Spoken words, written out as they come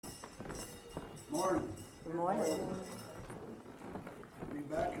Morning. Good morning. We'll be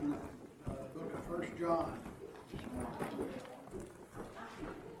back in the book of 1 John.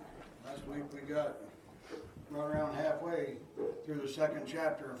 Last week we got right around halfway through the second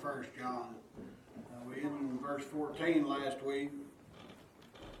chapter of 1 John. We ended in verse 14 last week.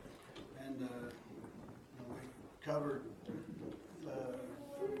 And we covered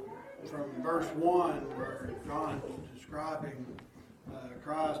from verse 1 where John is describing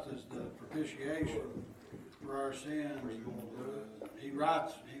Christ as the propitiation for our sins. He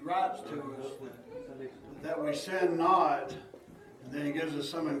writes to us that we sin not, and then he gives us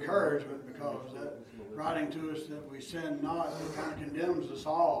some encouragement because that writing to us that we sin not, it kind of condemns us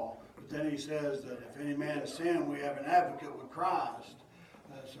all. But then he says that if any man sin, we have an advocate with Christ.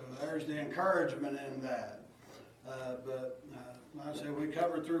 So there's the encouragement in that. But like I said, we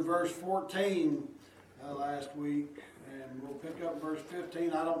covered through verse 14 last week, and we'll pick up verse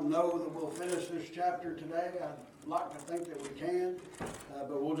 15. I don't know that we'll finish this chapter today. I'd like to think that we can,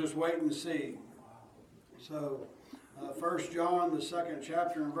 but we'll just wait and see. So 1 John, the second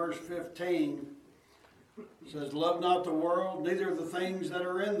chapter, and verse 15 says, "Love not the world, neither the things that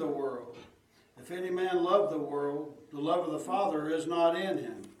are in the world. If any man love the world, the love of the Father is not in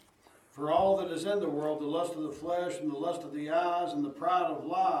him. For all that is in the world, the lust of the flesh and the lust of the eyes and the pride of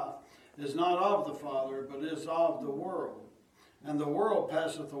life, is not of the Father, but is of the world. And the world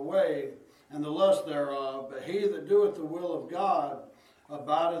passeth away, and the lust thereof, but he that doeth the will of God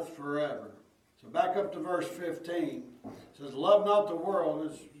abideth forever." So back up to verse 15. It says, "Love not the world,"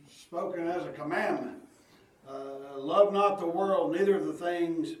 is spoken as a commandment. "Love not the world, neither the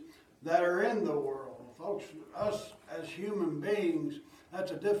things that are in the world." Folks, us as human beings,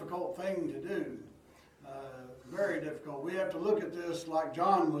 that's a difficult thing to do. Very difficult. We have to look at this like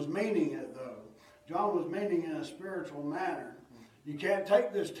John was meaning it, though. John was meaning in a spiritual manner. You can't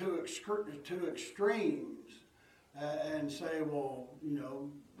take this to extremes and say, well,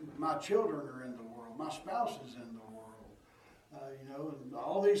 my children are in the world, my spouse is in the world, and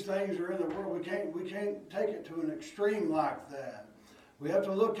all these things are in the world. We can't take it to an extreme like that. We have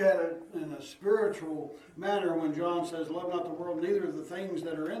to look at it in a spiritual manner when John says, "Love not the world, neither the things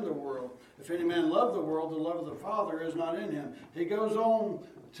that are in the world. If any man love the world, the love of the Father is not in him." He goes on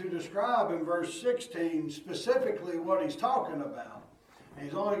to describe in verse 16 specifically what he's talking about. And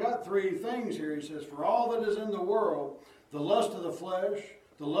he's only got three things here. He says, "For all that is in the world, the lust of the flesh,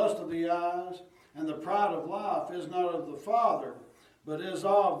 the lust of the eyes, and the pride of life is not of the Father, but is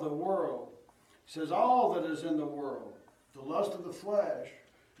of the world." He says, all that is in the world, the lust of the flesh,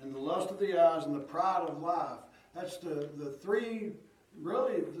 and the lust of the eyes, and the pride of life. That's the three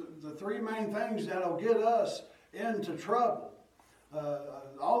main things that'll get us into trouble.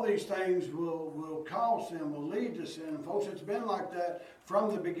 All these things will cause sin, will lead to sin. And folks, it's been like that from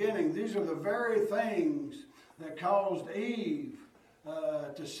the beginning. These are the very things that caused Eve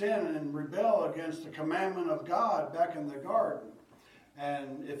to sin and rebel against the commandment of God back in the garden.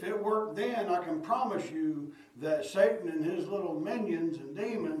 And if it worked then, I can promise you that Satan and his little minions and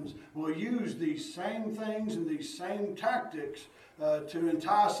demons will use these same things and these same tactics to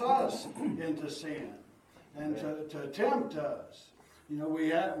entice us into sin and to tempt us. We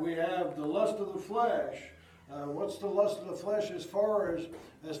have the lust of the flesh. What's the lust of the flesh as far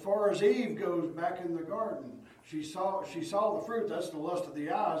as Eve goes back in the garden? She saw the fruit. That's the lust of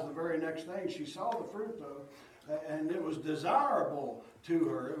the eyes. The very next thing, she saw the fruit though. And it was desirable to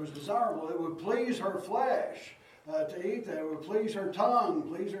her. It was desirable. It would please her flesh to eat that. It would please her tongue,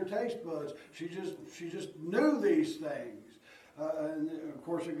 please her taste buds. She just knew these things. And of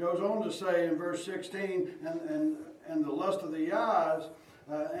course, it goes on to say in verse 16, and the lust of the eyes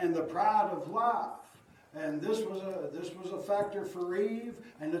and the pride of life. And this was a factor for Eve,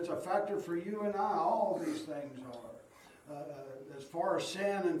 and it's a factor for you and I. All these things are. As far as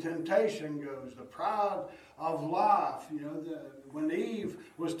sin and temptation goes, the pride of life. When Eve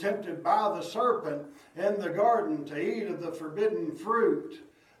was tempted by the serpent in the garden to eat of the forbidden fruit,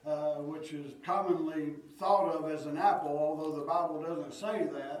 which is commonly thought of as an apple, although the Bible doesn't say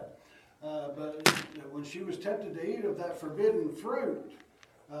that. But when she was tempted to eat of that forbidden fruit,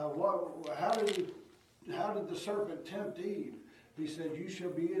 how did the serpent tempt Eve? He said, "You shall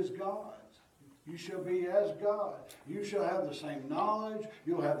be as gods. You shall be as God. You shall have the same knowledge.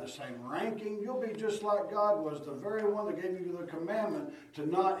 You'll have the same ranking. You'll be just like God was, the very one that gave you the commandment to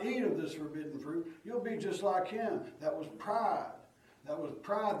not eat of this forbidden fruit. You'll be just like him." That was pride. That was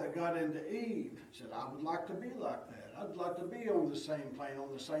pride that got into Eve. He said, "I would like to be like that. I'd like to be on the same plane, on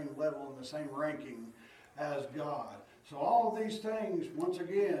the same level, on the same ranking as God." So all of these things, once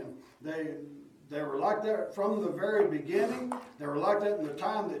again, They were like that from the very beginning. They were like that in the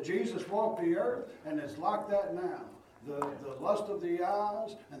time that Jesus walked the earth, and it's like that now. The lust of the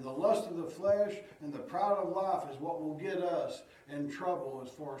eyes and the lust of the flesh and the pride of life is what will get us in trouble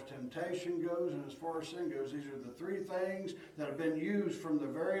as far as temptation goes and as far as sin goes. These are the three things that have been used from the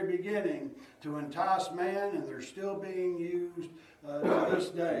very beginning to entice man, and they're still being used to this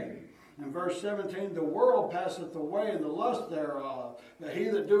day. In verse 17, the world passeth away and the lust thereof, but he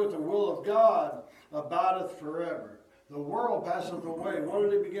that doeth the will of God abideth forever. The world passeth away. What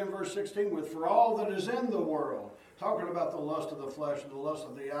did he begin verse 16 with? For all that is in the world. Talking about the lust of the flesh and the lust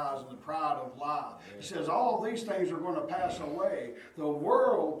of the eyes and the pride of life. He says all these things are going to pass away. The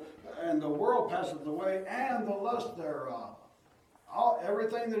world passeth away and the lust thereof.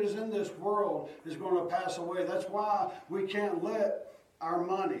 Everything that is in this world is going to pass away. That's why we can't let our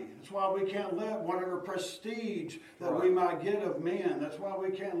money. That's why we can't let whatever prestige that we might get of men. That's why we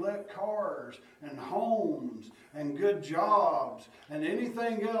can't let cars and homes and good jobs and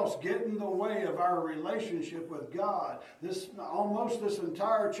anything else get in the way of our relationship with God. Almost this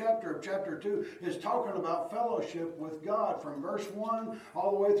entire chapter of chapter 2 is talking about fellowship with God from verse 1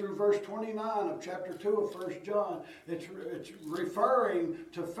 all the way through verse 29 of chapter 2 of 1 John. It's referring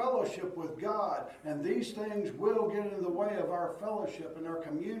to fellowship with God, and these things will get in the way of our fellowship and our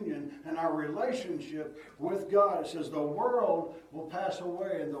communion and our relationship with God. It says the world will pass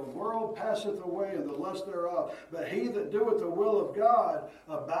away, and the world passeth away, and the lust thereof. But he that doeth the will of God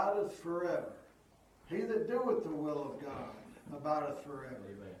abideth forever. He that doeth the will of God abideth forever.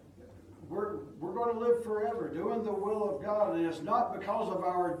 Amen. We're going to live forever doing the will of God, and it's not because of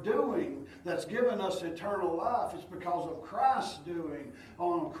our doing that's given us eternal life. It's because of Christ's doing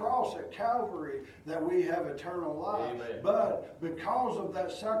on the cross at Calvary that we have eternal life. Amen. But because of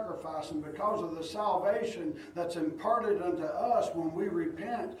that sacrifice and because of the salvation that's imparted unto us when we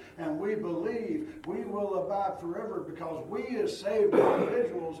repent and we believe, we will abide forever, because we as saved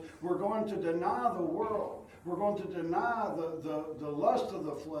individuals, we're going to deny the world. We're going to deny the lust of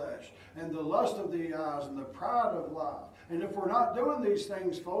the flesh and the lust of the eyes and the pride of life. And if we're not doing these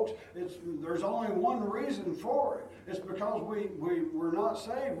things, folks, there's only one reason for it. It's because we're not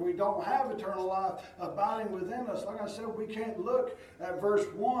saved. We don't have eternal life abiding within us. Like I said, we can't look at verse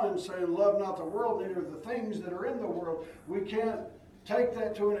 1 saying, love not the world, neither the things that are in the world. We can't take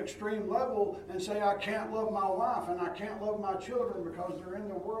that to an extreme level and say, I can't love my wife and I can't love my children because they're in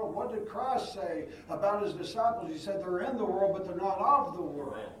the world. What did Christ say about his disciples? He said they're in the world, but they're not of the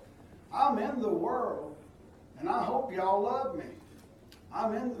world. I'm in the world, and I hope y'all love me.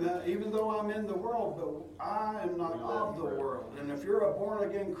 Even though I'm in the world, but I am not of the world. And if you're a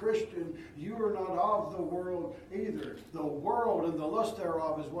born-again Christian, you are not of the world either. The world and the lust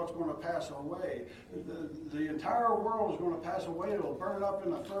thereof is what's going to pass away. The entire world is going to pass away. It'll burn up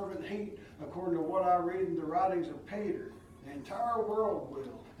in a fervent heat, according to what I read in the writings of Peter. The entire world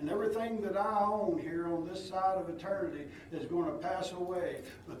will. And everything that I own here on this side of eternity is going to pass away.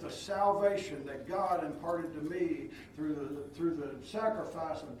 But the salvation that God imparted to me through the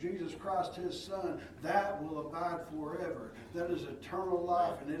sacrifice of Jesus Christ, his Son, that will abide forever. That is eternal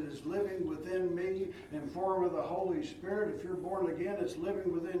life, and it is living within me in form of the Holy Spirit. If you're born again, it's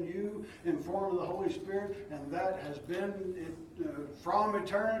living within you in form of the Holy Spirit, and that has been from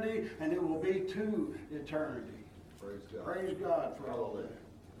eternity, and it will be to eternity. Praise God for all that.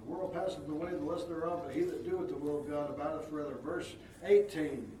 The world passeth away, the lust thereof, but he that doeth the will of God abideth forever. Verse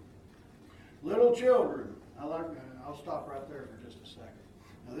 18. Little children. I'll stop right there for just a second.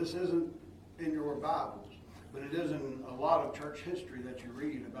 Now this isn't in your Bibles, but it is in a lot of church history that you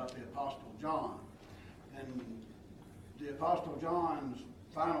read about the Apostle John. And the Apostle John's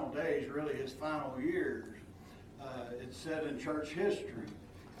final days, really his final years, it's said in church history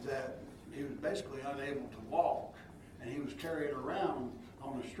that he was basically unable to walk, and he was carried around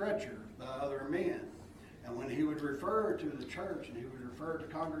on a stretcher by other men. And when he would refer to the church and he would refer to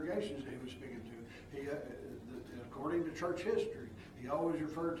congregations that he was speaking to, according to church history, he always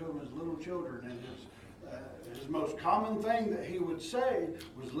referred to them as little children. And his most common thing that he would say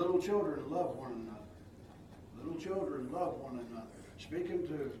was, little children, love one another. Little children, love one another. Speaking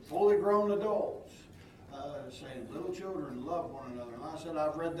to fully grown adults, saying, little children, love one another. And I said,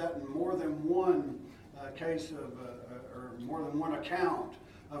 I've read that in more than one case of, or more than one account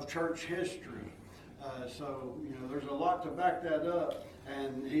of church history. So, there's a lot to back that up.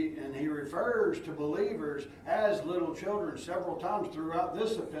 And he refers to believers as little children several times throughout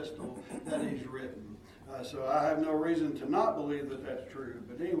this epistle that he's written. So I have no reason to not believe that that's true.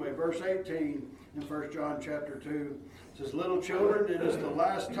 But anyway, verse 18 in 1 John chapter 2 says, little children, it is the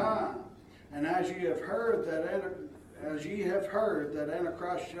last time. And as ye have heard that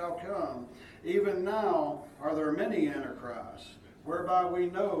Antichrist shall come, even now are there many antichrists, whereby we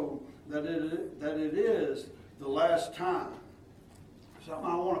know that it is the last time. Something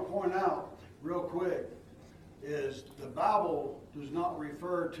I want to point out real quick is the Bible does not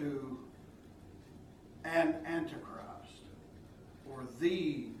refer to an antichrist or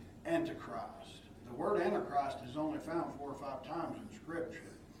the antichrist. The word antichrist is only found 4 or 5 times in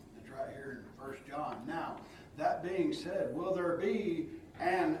Scripture. It's right here in 1 John. Now, that being said, will there be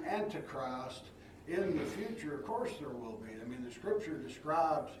an antichrist in the future? Of course there will be. I mean, the Scripture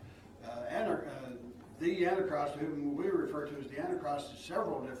describes the antichrist, whom we refer to as the antichrist, in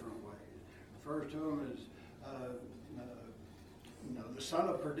several different ways. It refers to him as the son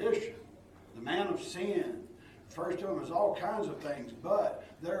of perdition, the man of sin. Refers to him as all kinds of things, but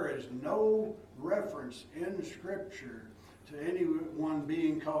there is no reference in Scripture to anyone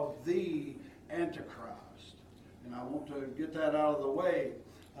being called the Antichrist. And I want to get that out of the way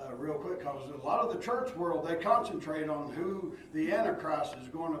real quick, because a lot of the church world, they concentrate on who the Antichrist is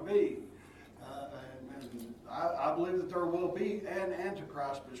going to be. And I believe that there will be an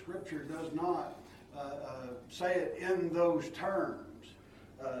Antichrist, but Scripture does not say it in those terms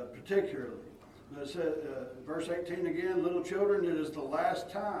particularly. It says, verse 18 again, little children, it is the last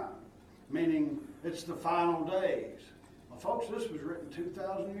time, meaning it's the final days. Well, folks, this was written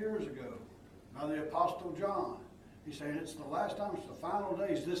 2,000 years ago by the Apostle John. He's saying it's the last time, it's the final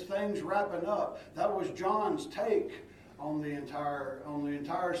days. This thing's wrapping up. That was John's take on the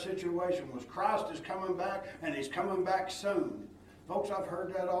entire situation. Was Christ is coming back, and he's coming back soon. Folks, I've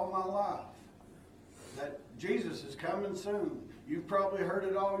heard that all my life. That Jesus is coming soon. You've probably heard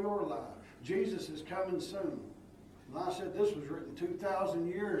it all your life. Jesus is coming soon. And I said this was written 2,000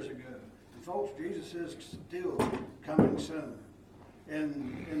 years ago. And folks, Jesus is still coming soon.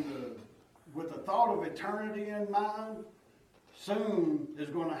 With the thought of eternity in mind, soon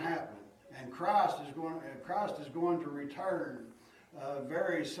is going to happen. And Christ is going to return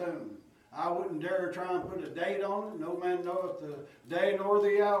very soon. I wouldn't dare try and put a date on it. No man knoweth the day nor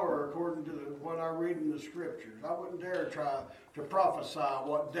the hour, according to what I read in the Scriptures. I wouldn't dare try to prophesy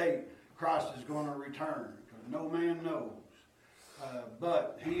what date Christ is going to return, because no man knows.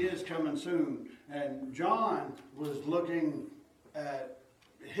 But he is coming soon. And John was looking at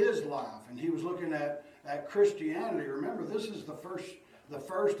his life, and he was looking at Christianity. Remember, this is the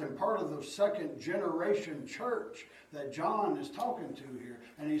first and part of the second generation church that John is talking to here.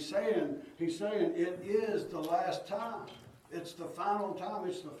 And he's saying it is the last time. It's the final time.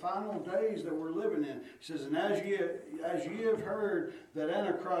 It's the final days that we're living in. He says, and as ye have heard that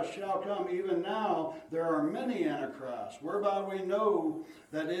Antichrist shall come, even now there are many Antichrists, whereby we know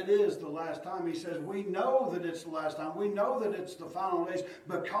that it is the last time. He says, we know that it's the last time. We know that it's the final days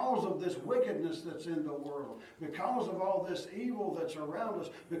because of this wickedness that's in the world, because of all this evil that's around us,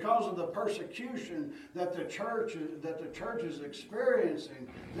 because of the persecution that the church is experiencing.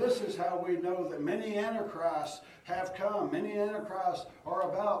 This is how we know that many Antichrists have come. Many Antichrists are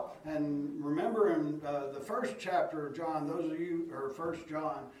about. And remember in the first chapter of John, those of you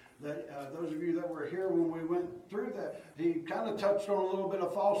that were here when we went through that, he kind of touched on a little bit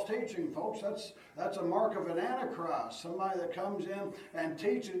of false teaching, folks. That's a mark of an Antichrist, somebody that comes in and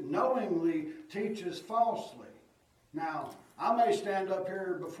knowingly teaches falsely. Now, I may stand up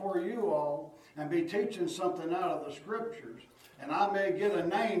here before you all and be teaching something out of the Scriptures, and I may get a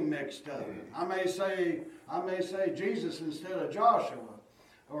name mixed up. I may say Jesus instead of Joshua,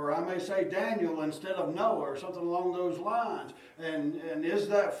 or I may say Daniel instead of Noah, or something along those lines. And is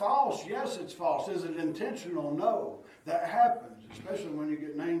that false? Yes, it's false. Is it intentional? No. That happens, especially when you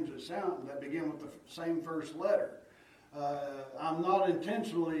get names that begin with the same first letter. I'm not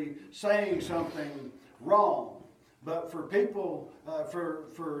intentionally saying something wrong. But for people,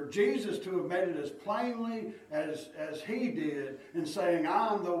 for Jesus to have made it as plainly as he did in saying,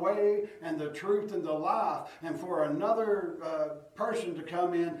 I am the way and the truth and the life, and for another person to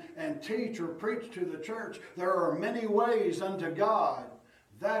come in and teach or preach to the church, there are many ways unto God,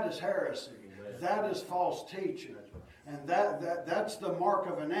 that is heresy. That is false teaching. And that's the mark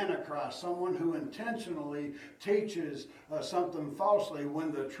of an Antichrist, someone who intentionally teaches something falsely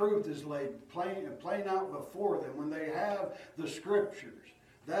when the truth is laid plain out before them, when they have the Scriptures.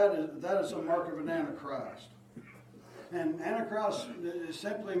 That is a mark of an Antichrist. And Antichrist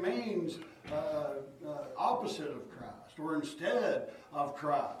simply means opposite of Christ, or instead of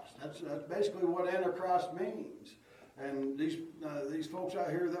Christ. That's basically what Antichrist means. And these folks out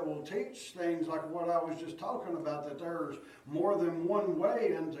here that will teach things like what I was just talking about, that there's more than one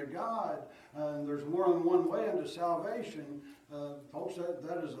way unto God, and there's more than one way unto salvation, folks,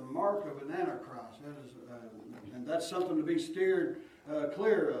 that is a mark of an Antichrist. And that's something to be steered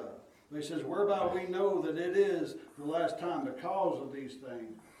clear of. But he says, whereby we know that it is the last time, because of these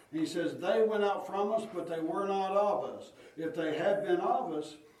things. And he says, they went out from us, but they were not of us. If they had been of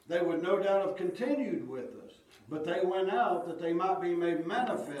us, they would no doubt have continued with us. But they went out that they might be made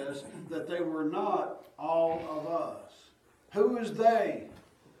manifest that they were not all of us. Who is they?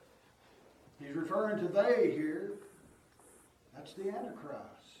 He's referring to they here. That's the antichrist.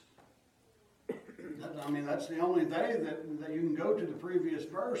 That's the only they that you can go to the previous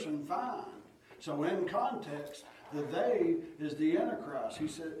verse and find. So in context, the they is the antichrist. He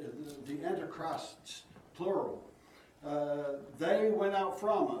said the antichrists, plural. They went out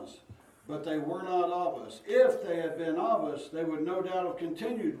from us, but they were not of us. If they had been of us, they would no doubt have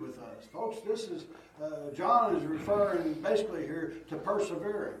continued with us. Folks, this is, John is referring basically here to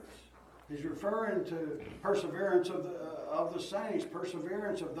perseverance. He's referring to perseverance of the saints,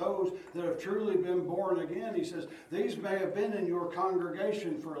 perseverance of those that have truly been born again. He says, these may have been in your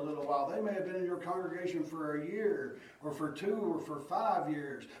congregation for a little while. They may have been in your congregation for a year, or for 2 or for 5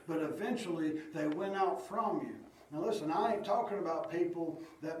 years, but eventually they went out from you. Now listen, I ain't talking about people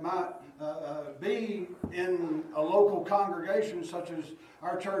that might be in a local congregation such as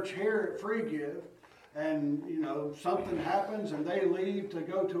our church here at Free Give, and something happens and they leave to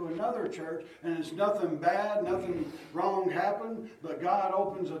go to another church, and it's nothing bad, nothing wrong happened, but God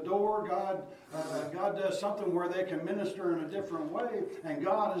opens a door, God does something where they can minister in a different way, and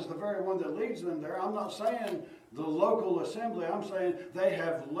God is the very one that leads them there. I'm not saying the local assembly, I'm saying they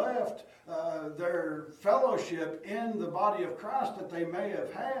have left their fellowship in the body of Christ that they may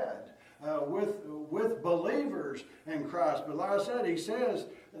have had with believers in Christ. But like I said, he says,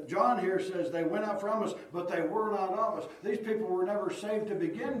 John here says, they went out from us, but they were not of us. These people were never saved to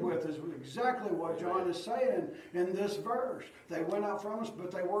begin with, is exactly what John is saying in this verse. They went out from us, but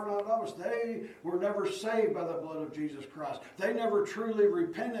they were not of us. They were never saved by the blood of Jesus Christ. They never truly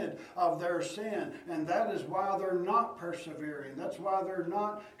repented of their sin, and that is why they're not persevering. That's why they're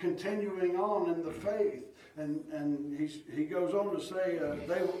not continuing on in the faith. And he goes on to say,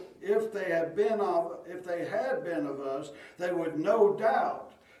 if they had been of us, they would no doubt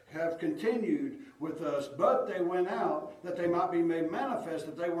have continued with us, but they went out that they might be made manifest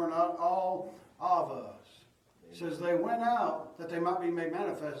that they were not all of us. It says they went out that they might be made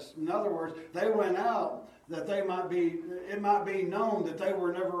manifest. In other words, they went out that it might be known that they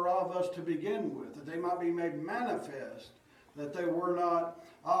were never of us to begin with, that they might be made manifest that they were not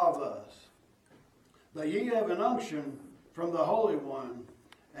of us. But ye have an unction from the Holy One,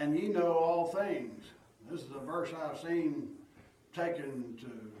 and ye know all things. This is a verse I've seen taken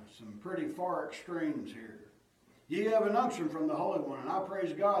to some pretty far extremes here. Ye have an unction from the Holy One, and I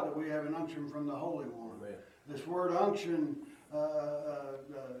praise God that we have an unction from the Holy One. Amen. This word unction,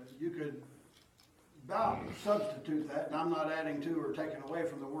 you could about substitute that, and I'm not adding to or taking away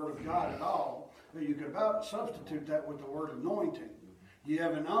from the Word of God at all, but you could about substitute that with the word anointing. Ye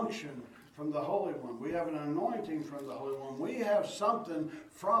have an unction from the Holy One. We have an anointing from the Holy One. We have something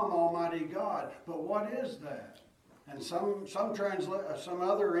from Almighty God. But what is that? And some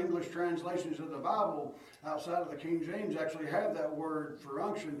other English translations of the Bible outside of the King James actually have that word for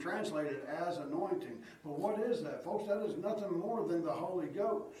unction translated as anointing. But what is that? Folks, that is nothing more than the Holy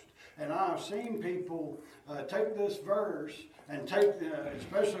Ghost. And I've seen people take this verse and take,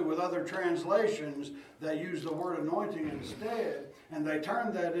 especially with other translations that use the word anointing instead, and they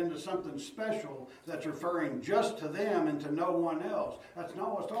turn that into something special that's referring just to them and to no one else. That's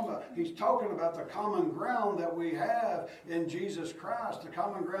not what he's talking about. He's talking about the common ground that we have in Jesus Christ, the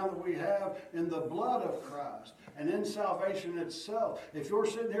common ground that we have in the blood of Christ and in salvation itself. If you're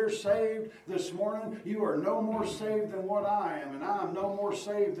sitting here saved this morning, you are no more saved than what I am, and I am no more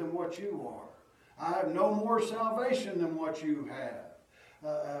saved than what you are. I have no more salvation than what you have.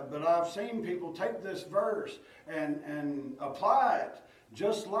 But I've seen people take this verse and apply it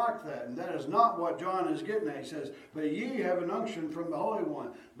just like that. And that is not what John is getting at. He says, but ye have an unction from the Holy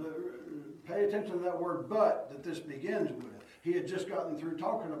One. But pay attention to that word but that this begins with. He had just gotten through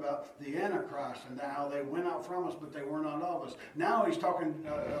talking about the Antichrist and how they went out from us, but they were not of us. Now he's talking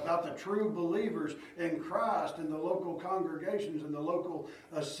about the true believers in Christ in the local congregations and the local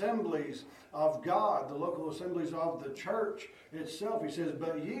assemblies of God, the local assemblies of the church itself. He says,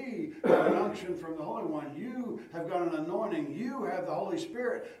 but ye have an unction from the Holy One. You have got an anointing. You have the Holy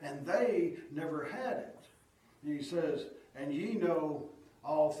Spirit, and they never had it. And he says, and ye know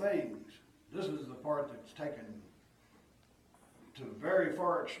all things. This is the part that's taken to very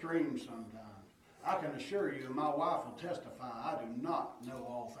far extremes sometimes. I can assure you, my wife will testify, I do not know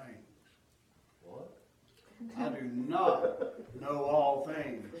all things. What? I do not know all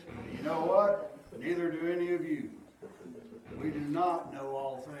things. You know what? Neither do any of you. We do not know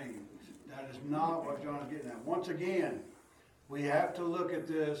all things. That is not what John is getting at. Once again, we have to look at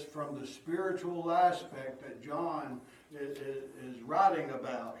this from the spiritual aspect that John is writing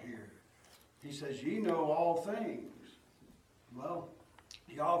about here. He says, ye know all things. Well,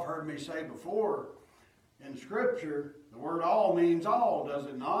 y'all have heard me say before, in Scripture, the word all means all, does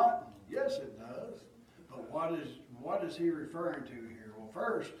it not? Yes, it does. But what is he referring to here? Well,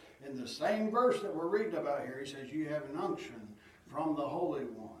 first, in the same verse that we're reading about here, he says, you have an unction from the Holy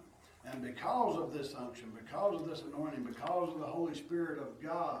One. And because of this unction, because of this anointing, because of the Holy Spirit of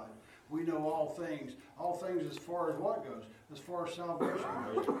God, we know all things as far as what goes? As far as salvation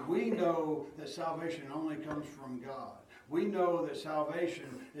goes. We know that salvation only comes from God. We know that salvation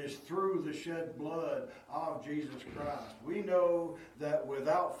is through the shed blood of Jesus Christ. We know that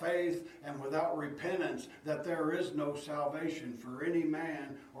without faith and without repentance, that there is no salvation for any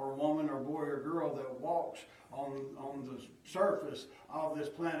man or woman or boy or girl that walks on the surface of this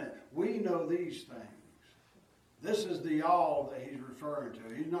planet. We know these things. This is the all that he's referring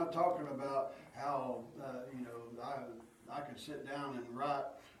to. He's not talking about how, I could sit down and write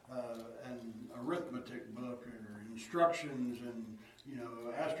an arithmetic book or instructions and,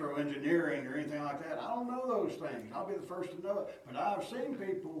 astroengineering or anything like that. I don't know those things. I'll be the first to know it. But I've seen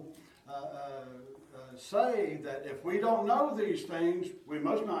people say that if we don't know these things, we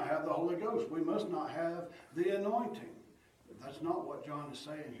must not have the Holy Ghost. We must not have the anointing. But that's not what John is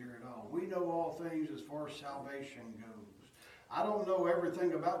saying here at all. We know all things as far as salvation goes. I don't know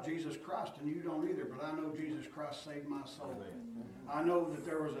everything about Jesus Christ, and you don't either, but I know Jesus Christ saved my soul. Amen. I know that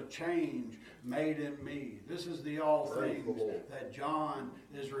there was a change made in me. This is the all things that John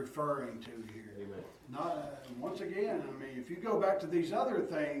is referring to here. Amen. Once again, if you go back to these other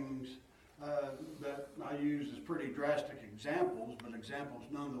things that I use as pretty drastic examples, but examples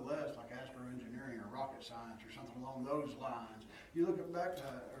nonetheless, like astroengineering or rocket science or something along those lines, you look back,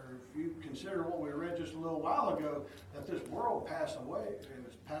 or if you consider what we read just a little while ago, that this world passed away, it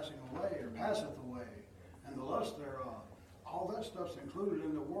was passing away or passeth away, and the lust thereof. All that stuff's included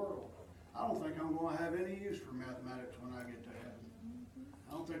in the world. I don't think I'm going to have any use for mathematics when I get to heaven.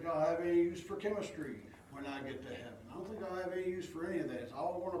 I don't think I'll have any use for chemistry when I get to heaven. I don't think I'll have any use for any of that. It's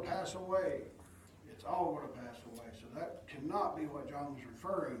all going to pass away. It's all going to pass away. So that cannot be what John was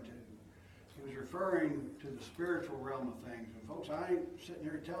referring to. He was referring to the spiritual realm of things. And folks, I ain't sitting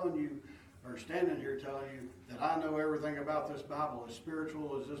here telling you, or standing here telling you, that I know everything about this Bible, as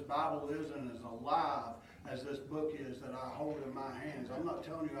spiritual as this Bible is and as alive as this book is that I hold in my hands. I'm not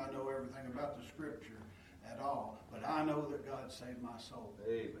telling you I know everything about the Scripture at all, but I know that God saved my soul.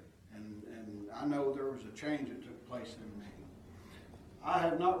 Amen. And I know there was a change that took place in me. I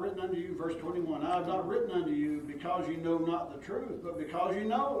have not written unto you, verse 21, I have not written unto you because you know not the truth, but because you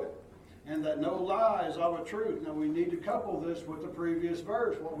know it, and that no lie is of a truth. Now we need to couple this with the previous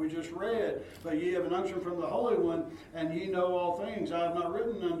verse, what we just read. But ye have an unction from the Holy One, and ye know all things. I have not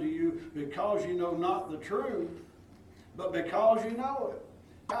written unto you because you know not the truth, but because you know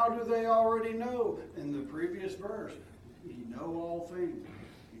it. How do they already know? In the previous verse, ye know all things.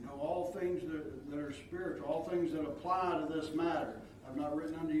 You know all things that are spiritual, all things that apply to this matter. I've not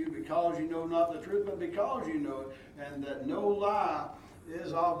written unto you because you know not the truth, but because you know it, and that no lie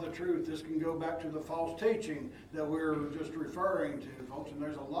is of the truth. This can go back to the false teaching that we're just referring to, folks, and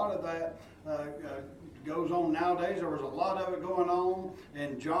there's a lot of that goes on nowadays. There was a lot of it going on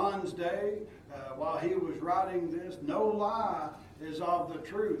in John's day while he was writing this. No lie is of the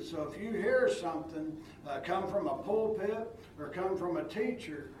truth. So if you hear something come from a pulpit or come from a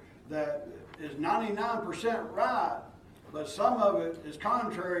teacher that is 99% right, but some of it is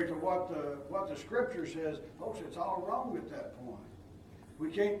contrary to what the Scripture says, folks, it's all wrong at that point. We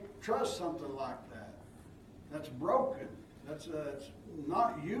can't trust something like that. That's broken. That's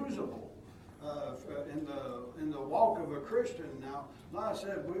not usable in the walk of a Christian. Now, like I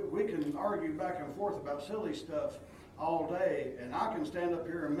said, we can argue back and forth about silly stuff all day, and I can stand up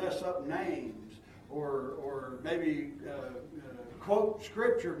here and mess up names or maybe quote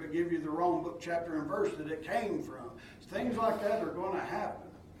Scripture but give you the wrong book, chapter, and verse that it came from. Things like that are going to happen.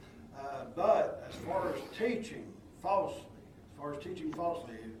 But as far as teaching falsely,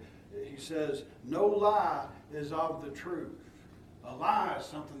 he says, no lie is of the truth. A lie is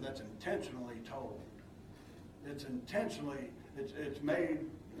something that's intentionally told. It's intentionally, it's made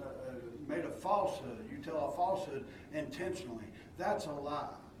a falsehood. You tell a falsehood intentionally. That's a lie.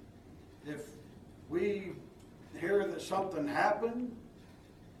 If we hear that something happened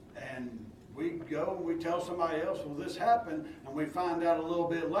and we go and we tell somebody else, well, this happened, and we find out a little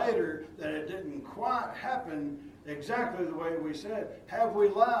bit later that it didn't quite happen exactly the way we said. Have we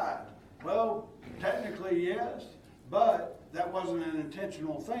lied? Well, technically yes, but that wasn't an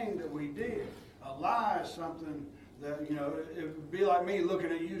intentional thing that we did. A lie is something that, you know, it would be like me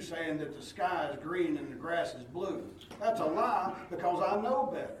looking at you saying that the sky is green and the grass is blue. That's a lie because I know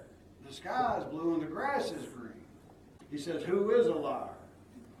better. The sky is blue and the grass is green. He says, who is a liar?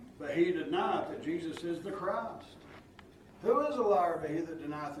 But he denieth that Jesus is the Christ. Who is a liar but he that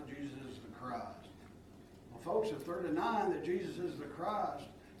denieth that Jesus is the Christ? Well, folks, if they're denying that Jesus is the Christ,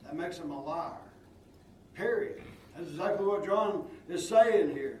 that makes them a liar. Period. That's exactly what John is saying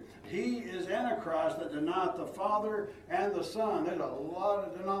here. He is antichrist that denieth the Father and the Son. There's a lot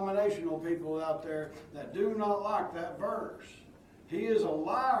of denominational people out there that do not like that verse. He is a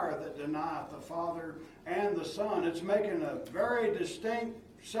liar that denieth the Father and the Son. It's making a very distinct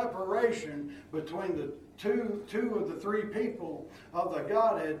separation between the two of the three people of the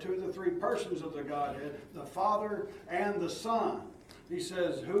Godhead, two of the three persons of the Godhead, the Father and the Son. He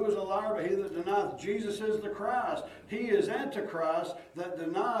says, who is a liar but he that denieth Jesus is the Christ? He is antichrist that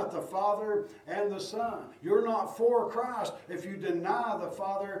denieth the Father and the Son. You're not for Christ if you deny the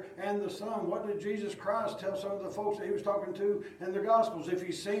Father and the Son. What did Jesus Christ tell some of the folks that he was talking to in the Gospels? If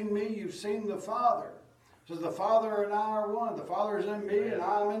you've seen me, you've seen the Father. He says, the Father and I are one. The Father is in me and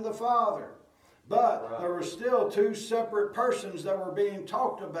I am in the Father. But there were still two separate persons that were being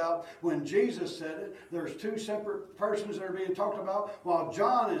talked about when Jesus said it. There's two separate persons that are being talked about while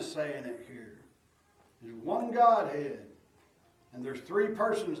John is saying it here. There's one Godhead. And there's three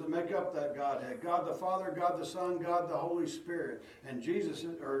persons that make up that Godhead. God the Father, God the Son, God the Holy Spirit. And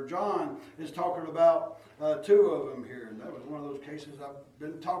John is talking about two of them here. And that was one of those cases I've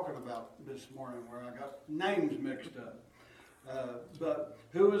been talking about this morning where I got names mixed up. But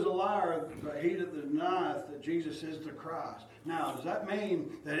who is a liar but he that denieth that Jesus is the Christ? Now, does that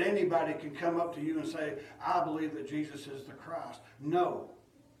mean that anybody can come up to you and say, I believe that Jesus is the Christ? No.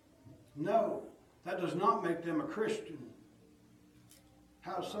 No. That does not make them a Christian.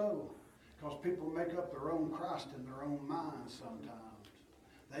 How so? Because people make up their own Christ in their own minds sometimes.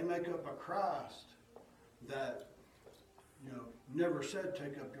 They make up a Christ that, you know, never said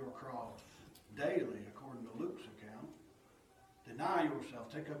take up your cross daily, according to Luke's account. Deny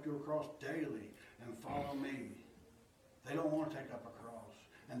yourself, take up your cross daily, and follow me. They don't want to take up a cross,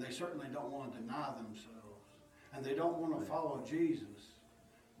 and they certainly don't want to deny themselves, and they don't want to follow Jesus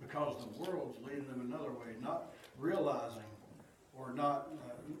because the world's leading them another way, not realizing or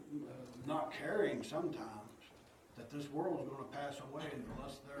not caring sometimes that this world is going to pass away and the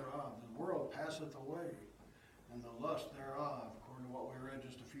lust thereof. The world passeth away and the lust thereof, according to what we read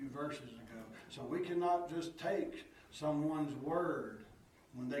just a few verses ago. So we cannot just take someone's word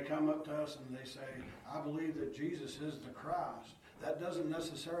when they come up to us and they say, I believe that Jesus is the Christ. That doesn't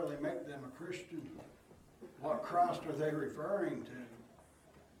necessarily make them a Christian. What Christ are they referring to?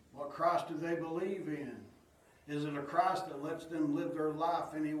 What Christ do they believe in? Is it a Christ that lets them live their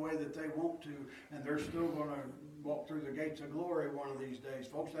life any way that they want to, and they're still going to walk through the gates of glory one of these days?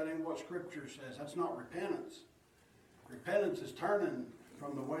 Folks, that ain't what Scripture says. That's not repentance. Repentance is turning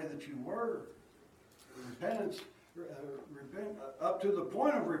from the way that you were. Repentance, up to the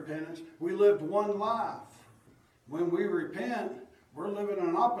point of repentance, we lived one life. When we repent, we're living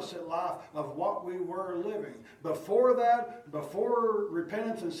an opposite life of what we were living. Before that, before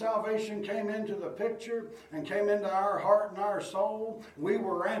repentance and salvation came into the picture and came into our heart and our soul, we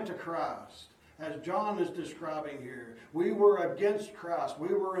were antichrist, as John is describing here. We were against Christ. We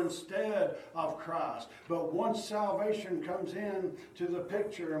were instead of Christ. But once salvation comes in to the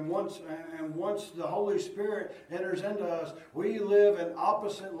picture and once the Holy Spirit enters into us, we live an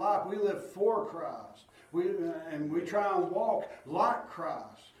opposite life. We live for Christ. We try and walk like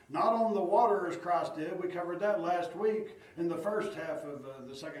Christ. Not on the water as Christ did. We covered that last week in the first half of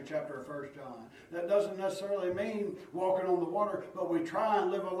the second chapter of 1 John. That doesn't necessarily mean walking on the water, but we try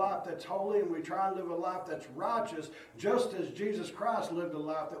and live a life that's holy and we try and live a life that's righteous, just as Jesus Christ lived a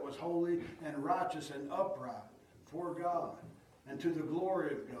life that was holy and righteous and upright for God and to the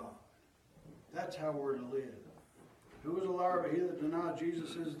glory of God. That's how we're to live. Who is a liar but he that denieth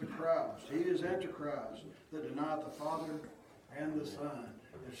Jesus is the Christ? He is antichrist that denieth the Father and the Son.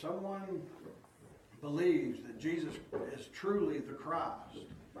 If someone believes that Jesus is truly the Christ,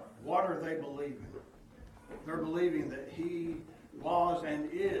 what are they believing? They're believing that he was and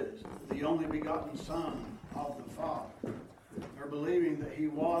is the only begotten Son of the Father. They're believing that he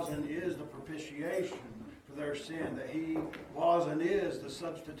was and is the propitiation for their sin, that he was and is the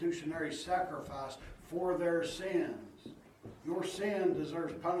substitutionary sacrifice for their sins. Your sin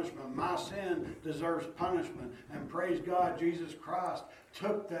deserves punishment. My sin deserves punishment. And praise God, Jesus Christ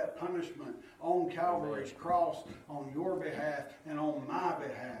took that punishment on Calvary's cross on your behalf and on my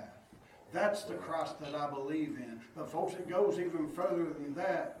behalf. That's the Christ that I believe in. But folks, it goes even further than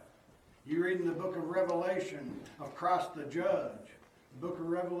that. You read in the book of Revelation of Christ the judge. The book of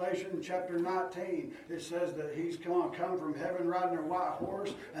Revelation, chapter 19, it says that he's going to come from heaven riding a white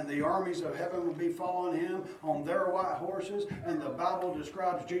horse, and the armies of heaven will be following him on their white horses. And the Bible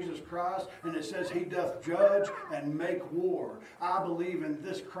describes Jesus Christ, and it says he doth judge and make war. I believe in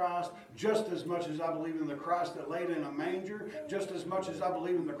this Christ just as much as I believe in the Christ that laid in a manger, just as much as I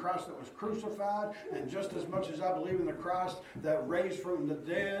believe in the Christ that was crucified, and just as much as I believe in the Christ that raised from the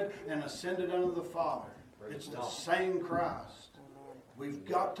dead and ascended unto the Father. It's the same Christ. We've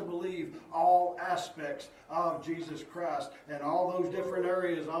got to believe all aspects of Jesus Christ and all those different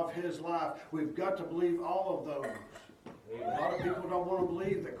areas of his life. We've got to believe all of those. A lot of people don't want to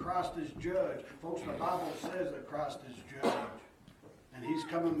believe that Christ is judge. Folks, the Bible says that Christ is judge. And he's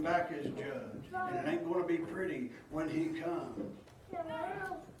coming back as judge. And it ain't going to be pretty when he comes.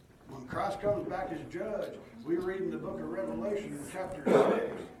 When Christ comes back as judge, we read in the book of Revelation, chapter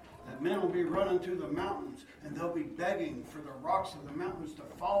 6, that men will be running to the mountains, and they'll be begging for the rocks of the mountains to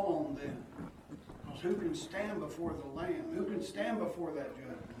fall on them. Because who can stand before the Lamb? Who can stand before that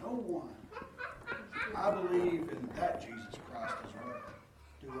judgment? No one. I believe in that Jesus Christ as well.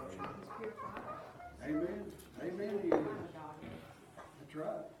 Do what you do. Amen. Amen. He is. That's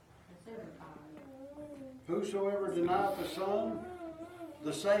right. Whosoever denieth the Son,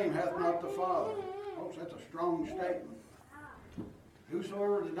 the same hath not the Father. Folks, that's a strong statement.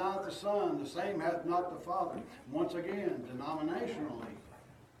 Whosoever denieth the Son, the same hath not the Father. Once again, denominationally,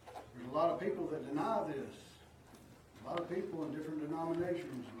 there's a lot of people that deny this. A lot of people in different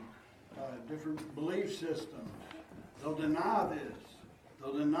denominations, different belief systems. They'll deny this.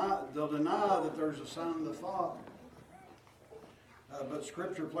 They'll deny that there's a Son and the Father. But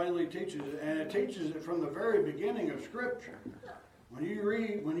Scripture plainly teaches it, and it teaches it from the very beginning of Scripture. When you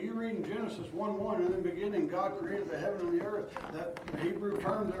read in Genesis 1:1, in the beginning God created the heaven and the earth, that Hebrew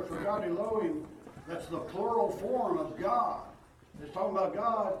term there for God, Elohim, that's the plural form of God. It's talking about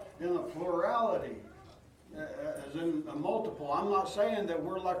God in the plurality, as in a multiple. I'm not saying that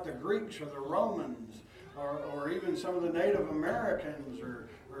we're like the Greeks or the Romans, or even some of the Native Americans, or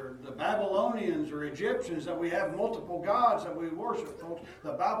the Babylonians or Egyptians, that we have multiple gods that we worship, folks.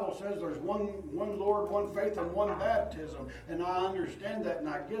 The Bible says there's one Lord, one faith, and one baptism. And I understand that and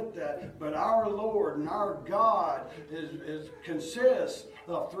I get that. But our Lord and our God consists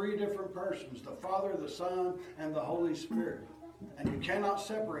of three different persons: the Father, the Son, and the Holy Spirit. And you cannot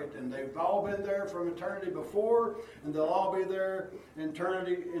separate them. They've all been there from eternity before, and they'll all be there in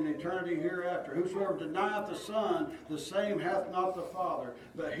eternity hereafter. Whosoever denieth the Son, the same hath not the Father.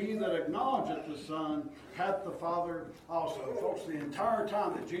 But he that acknowledgeth the Son hath the Father also. Folks, the entire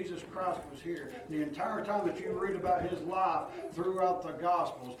time that Jesus Christ was here, the entire time that you read about his life throughout the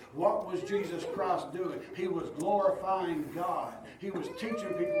Gospels, what was Jesus Christ doing? He was glorifying God. He was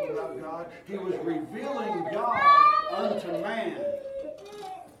teaching people about God. He was revealing God unto man.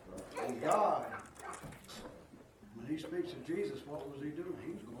 And God, when he speaks of Jesus, what was he doing?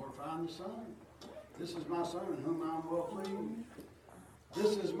 He was glorifying the Son. This is my Son in whom I am well pleased.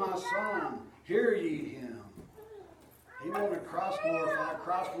 This is my Son, hear ye him. He wanted Christ glorified.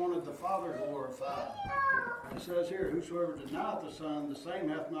 Christ wanted the Father glorified. It says here, whosoever denieth the Son, the same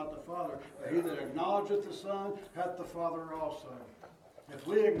hath not the Father. But he that acknowledgeth the Son hath the Father also. If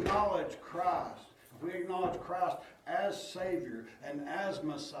we acknowledge Christ, if we acknowledge Christ as Savior and as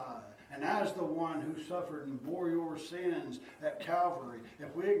Messiah and as the one who suffered and bore your sins at Calvary,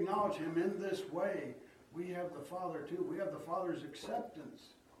 if we acknowledge him in this way, we have the Father too. We have the Father's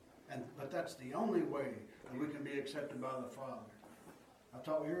acceptance. But that's the only way that we can be accepted by the Father. I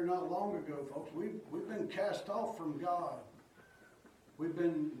taught here not long ago, folks, we've been cast off from God. We've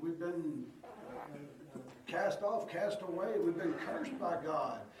been cast off, cast away. We've been cursed by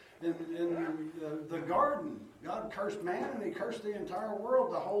God. In the garden, God cursed man and he cursed the entire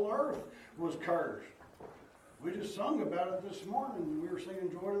world. The whole earth was cursed. We just sung about it this morning. We were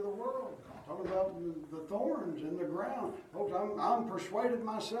singing Joy to the World, talking about the thorns in the ground. Folks, I'm persuaded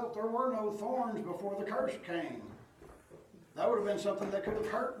myself there were no thorns before the curse came. That would have been something that could have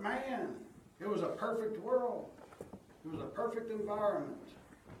hurt man. It was a perfect world. It was a perfect environment.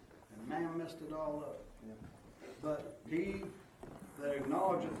 And man messed it all up. But he that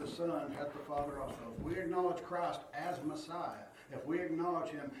acknowledgeth the Son hath the Father also. If we acknowledge Christ as Messiah, if we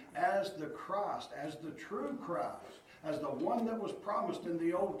acknowledge him as the Christ, as the true Christ, as the one that was promised in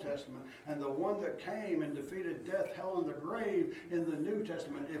the Old Testament, and the one that came and defeated death, hell, and the grave in the New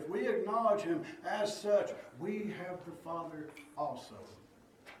Testament, if we acknowledge him as such, we have the Father also.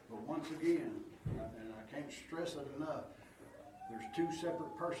 But once again, and I can't stress it enough, There's two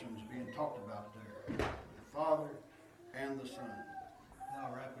separate persons being talked about there, the Father and the Son. Now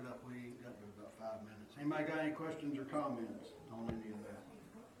I'll wrap it up. We got about 5 minutes. Anybody got any questions or comments on any of that?